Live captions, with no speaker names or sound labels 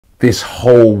this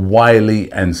whole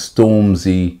Wiley and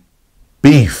Stormzy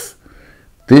beef,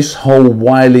 this whole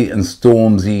Wiley and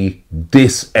Stormzy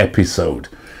diss episode.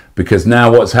 Because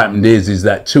now what's happened is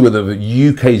that two of the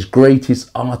UK's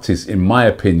greatest artists, in my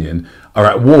opinion, are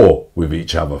at war with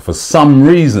each other for some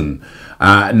reason.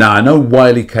 Now, I know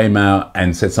Wiley came out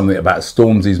and said something about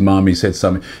Stormzy's mum. He said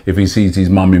something, if he sees his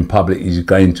mum in public, he's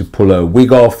going to pull her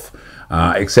wig off,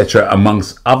 etc.,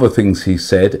 amongst other things he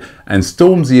said. And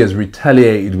Stormzy has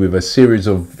retaliated with a series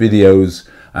of videos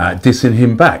dissing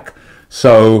him back.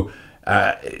 So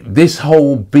this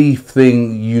whole beef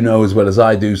thing, you know as well as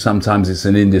I do, sometimes it's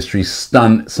an industry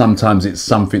stunt, sometimes it's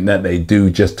something that they do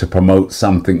just to promote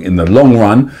something in the long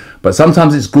run, but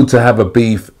sometimes it's good to have a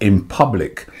beef in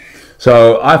public.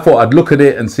 So I thought I'd look at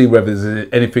it and see whether there's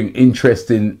anything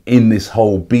interesting in this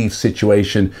whole beef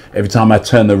situation. Every time I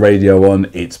turn the radio on,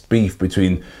 it's beef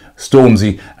between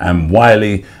Stormzy and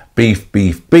Wiley. Beef,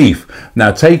 beef, beef.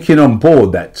 Now, taking on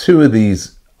board that two of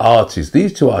these artists,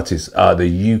 these two artists are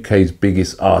the UK's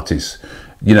biggest artists.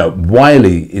 You know,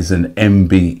 Wiley is an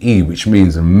MBE, which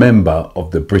means a member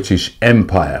of the British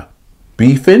Empire.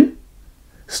 Beefing?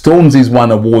 Stormzy's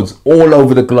won awards all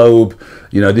over the globe.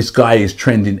 You know, this guy is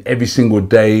trending every single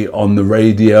day on the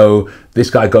radio. This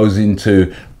guy goes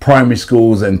into primary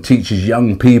schools and teaches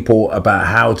young people about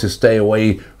how to stay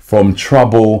away from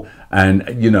trouble,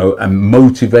 and, you know, and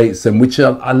motivates them, which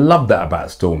I love that about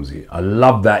Stormzy. I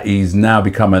love that he's now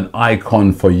become an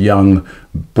icon for young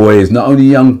boys, not only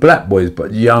young black boys,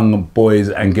 but young boys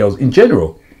and girls in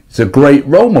general. It's a great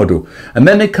role model. And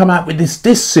then they come out with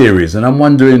this series, and I'm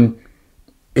wondering,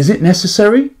 is it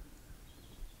necessary?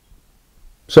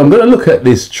 So I'm going to look at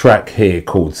this track here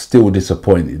called Still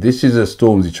Disappointed. This is a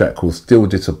Stormzy track called Still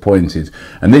Disappointed.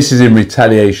 And this is in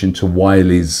retaliation to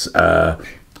Wiley's,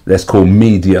 let's call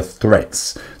media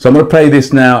threats. So I'm going to play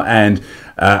this now, and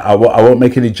I won't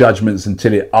make any judgments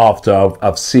until after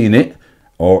I've seen it,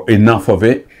 or enough of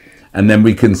it. And then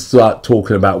we can start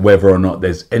talking about whether or not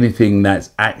there's anything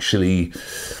that's actually,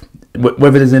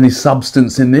 whether there's any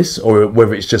substance in this, or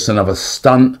whether it's just another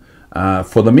stunt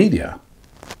for the media.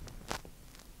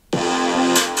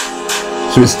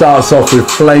 So it starts off with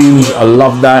flames. I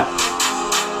love that.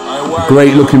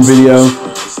 Great looking video.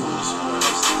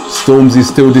 Stormzy's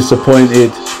still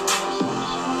disappointed.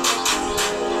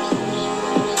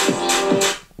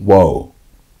 Whoa.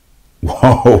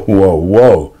 Whoa, whoa,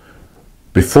 whoa.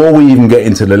 Before we even get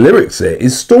into the lyrics there,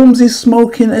 is Stormzy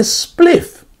smoking a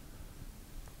spliff?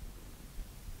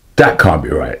 That can't be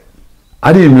right.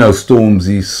 I didn't even know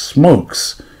Stormzy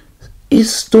smokes. Is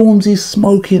Stormzy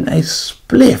smoking a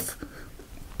spliff?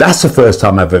 That's the first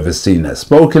time I've ever seen that.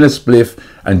 Smoking a spliff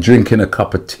and drinking a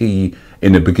cup of tea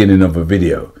in the beginning of a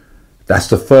video. That's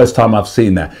the first time I've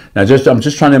seen that. Now, I'm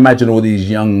just trying to imagine all these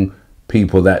young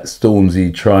people that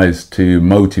Stormzy tries to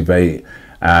motivate,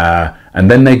 and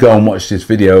then they go and watch this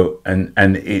video, and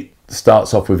it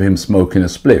starts off with him smoking a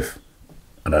spliff.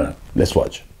 I don't know. Let's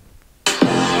watch.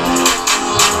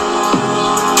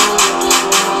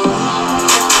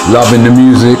 Loving the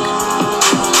music.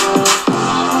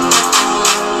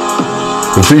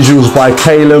 The visuals by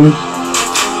Calum.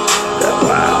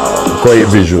 Wow, great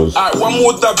visuals. Alright, one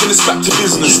more dab and it's back to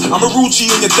business. I'm a real G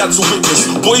and your dad's a witness.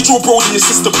 Boy, Joe Bro and your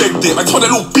sister begged it. I told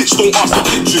that little bitch don't ask for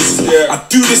pictures. Yeah, I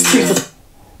do this thing for...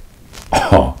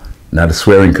 Oh, now the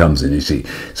swearing comes in, you see.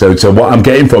 So what I'm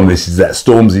getting from this is that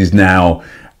Stormzy's now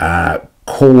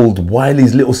called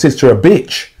Wiley's little sister a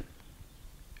bitch.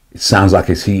 It sounds like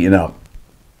it's heating up.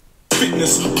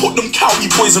 Fitness, put them Cowie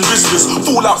boys and Rizzlers.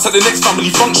 Fallouts at the next family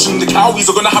function. The Cowies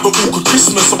are gonna have an awkward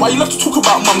Christmas. So why you love to talk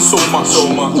about mum so much?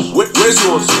 Where's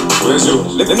yours? Where's yours?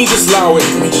 Let me just allow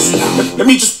it. Let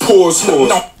me just pause.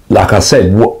 No. Like I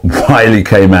said, Wiley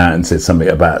came out and said something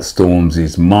about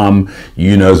Stormzy's mum.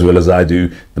 You know as well as I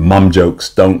do, the mum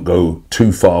jokes don't go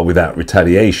too far without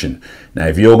retaliation. Now,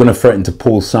 if you're going to threaten to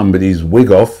pull somebody's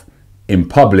wig off in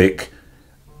public,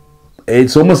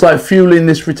 it's almost like fueling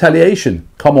this retaliation.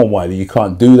 Come on, Wiley, you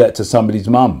can't do that to somebody's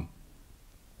mum.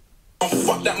 Oh,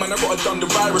 fuck that, man, I got a done the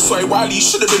virus. Sorry, Wiley, you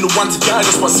should have been the one to guide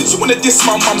us. But since you wanna diss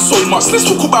my mum so much, let's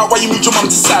talk about why you moved your mum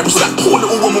to Cyprus. That poor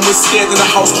little woman was scared in a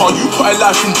house car. You put her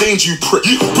life in danger, you prick.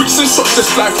 Bricks and shots just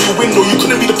fly through your window. You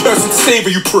couldn't be the person to save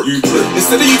her, you prick.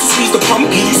 Instead of you to squeeze the pump,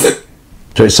 you said...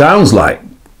 So it sounds like,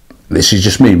 this is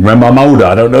just me, remember I'm older,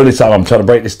 I don't know this time, I'm trying to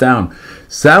break this down.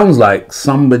 Sounds like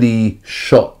somebody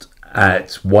shot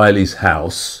at Wiley's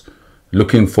house,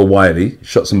 looking for Wiley,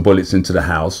 shot some bullets into the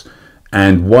house,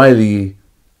 and Wiley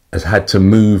has had to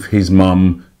move his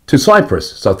mum to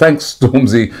Cyprus. So thanks,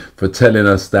 Stormzy, for telling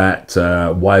us that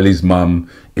Wiley's mum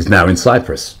is now in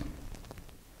Cyprus.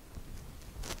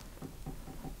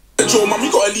 Joe, mum,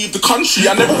 you gotta leave leave the country.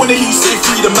 I never wanna hear you say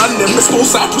free the man then. Let's go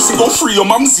Cyprus and go free your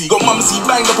mumsy. Got mumsy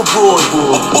banged up abroad.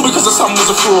 All because the son was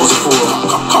a fraud.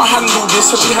 Can't handle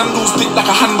this, so she handles dick like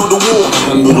I handle the war.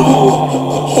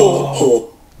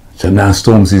 So now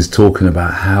Stormzy's talking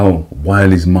about how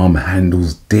Wiley's mum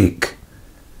handles dick.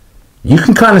 You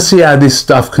can kind of see how this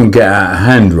stuff can get out of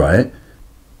hand, right?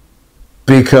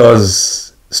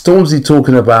 Because Stormzy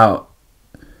talking about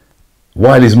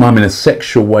Wiley's mum in a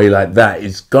sexual way like that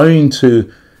is going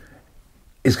to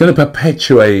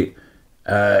perpetuate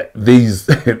these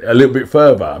a little bit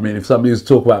further. I mean, if somebody was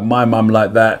talking about my mum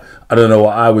like that, I don't know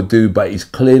what I would do, but he's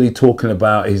clearly talking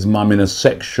about his mum in a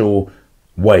sexual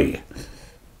way.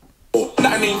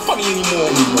 That ain't funny anymore,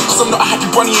 cause I'm not a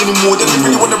happy bunny anymore. Then you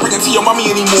really wanna bring it to your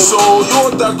mummy anymore. So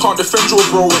your dad can't defend your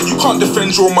bro and you can't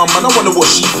defend your mum, and I wonder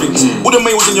what she thinks. All the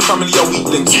males in your family are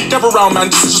weaklings. Gather round, man,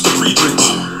 this is just a pre-drink.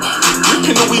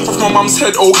 Ripping the weave off my mum's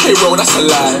head, okay, well, that's a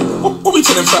lie. What we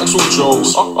telling facts or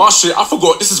jokes? Oh shit, I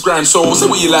forgot, this is grime, so say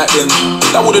what you like then.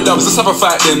 That what the dubs, let's have a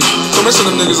fight then. Don't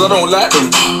mention them niggas, I don't like them.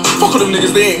 Fuck all them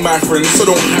niggas, they ain't my friends, so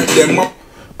don't hack them.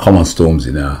 Come on,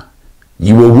 Stormzy now.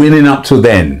 You were winning up to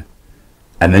then.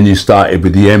 And then you started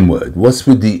with the N-word. What's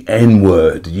with the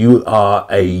N-word? You are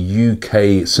a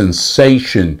UK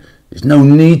sensation. There's no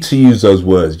need to use those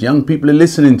words. Young people are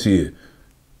listening to you.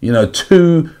 You know,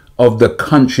 two of the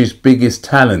country's biggest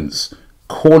talents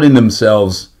calling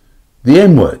themselves the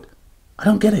N-word. I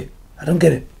don't get it. I don't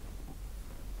get it.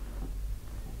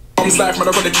 Mum's life, man,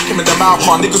 I'm gonna kick him in the mouth,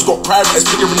 car. Niggas got pride, it's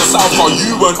bigger in the south, car.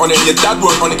 You weren't on it, your dad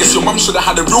weren't on it. Guess your mum should've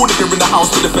had a real nigga in the house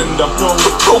to defend her.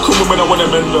 Broken woman, I wanna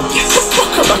mend her.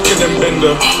 Fuck her back and then bend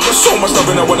her. Got so much love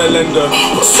and I wanna lend her.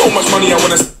 Got so much money I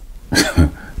wanna...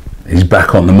 He's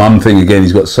back on the mum thing again.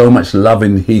 He's got so much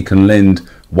loving he can lend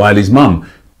Wiley's mum.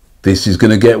 This is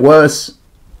gonna get worse.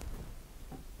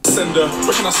 Sender,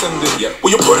 where can I send it? Yeah. Well,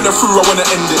 you're putting it through, I wanna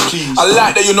end it, please. I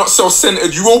like that you're not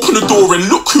self-centered. You open the door and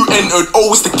look who entered.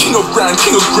 Oh, it's the king of grime,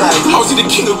 king of grime. How's he the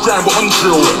king of grime but on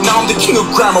drill? Now I'm the king of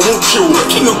grime, I won't chill.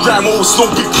 King of grime, oh, it's no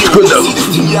big deal. See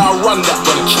this thing, yeah, I run that.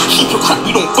 Keep your crap, we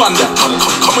don't fund that.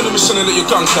 Come on the mission and let your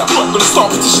gun clap. I'm gonna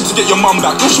start a petition to get your mum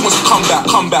back. No, she wants to come back,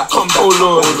 come back, come back. Oh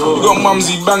Lord, you got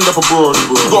mumsy banged up abroad.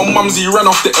 You got mumsy ran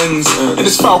off the ends. And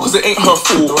it's foul cause it ain't her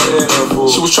fault.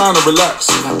 She was trying to relax,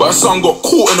 but her son got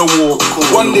caught in a war.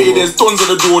 One day there's dons at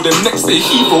the door, then next day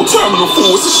Heathrow, Terminal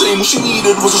 4. It's a shame, all she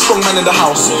needed was a strong man in the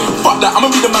house. Fuck that,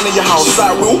 I'ma be the man in your house. She's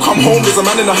like, we'll come home, there's a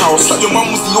man in the house. Like your mum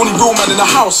was the only real man in the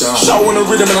house. Showering the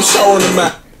rhythm and I'm showering the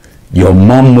mat. Your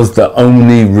mum was the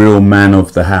only real man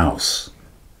of the house.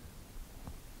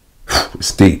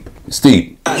 It's deep, it's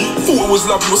deep. Thought it was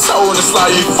love, you were sour on the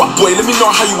slide. You fuck boy, let me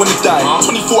know how you wanna die.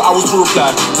 24 hours to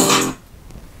reply.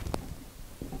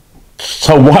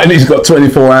 So Wiley's got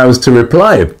 24 hours to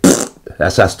reply.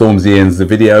 That's how Stormzy ends the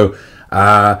video.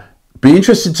 Be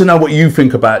interested to know what you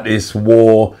think about this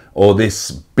war or this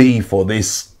beef or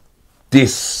this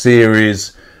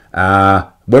series.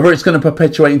 Whether it's going to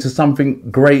perpetuate into something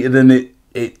greater than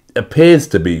it appears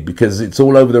to be, because it's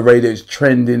all over the radio, it's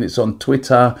trending, it's on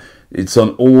Twitter, it's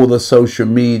on all the social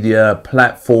media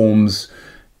platforms.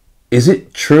 Is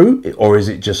it true or is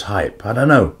it just hype? I don't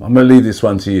know. I'm going to leave this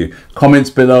one to you. Comments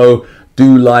below.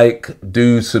 Do like,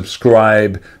 do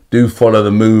subscribe, do follow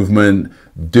the movement,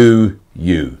 do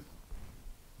you.